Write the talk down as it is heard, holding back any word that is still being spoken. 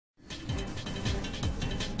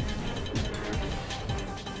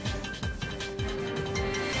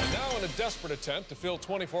desperate attempt to fill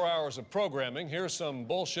 24 hours of programming, here's some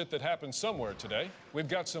bullshit that happened somewhere today. We've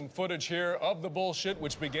got some footage here of the bullshit,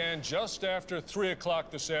 which began just after 3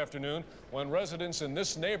 o'clock this afternoon, when residents in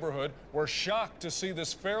this neighborhood were shocked to see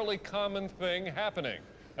this fairly common thing happening.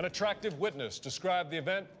 An attractive witness described the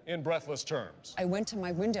event in breathless terms. I went to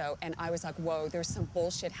my window and I was like, whoa, there's some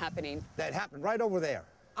bullshit happening. That happened right over there.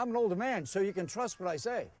 I'm an older man, so you can trust what I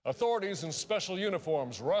say. Authorities in special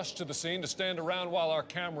uniforms rushed to the scene to stand around while our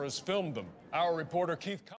cameras filmed them. Our reporter Keith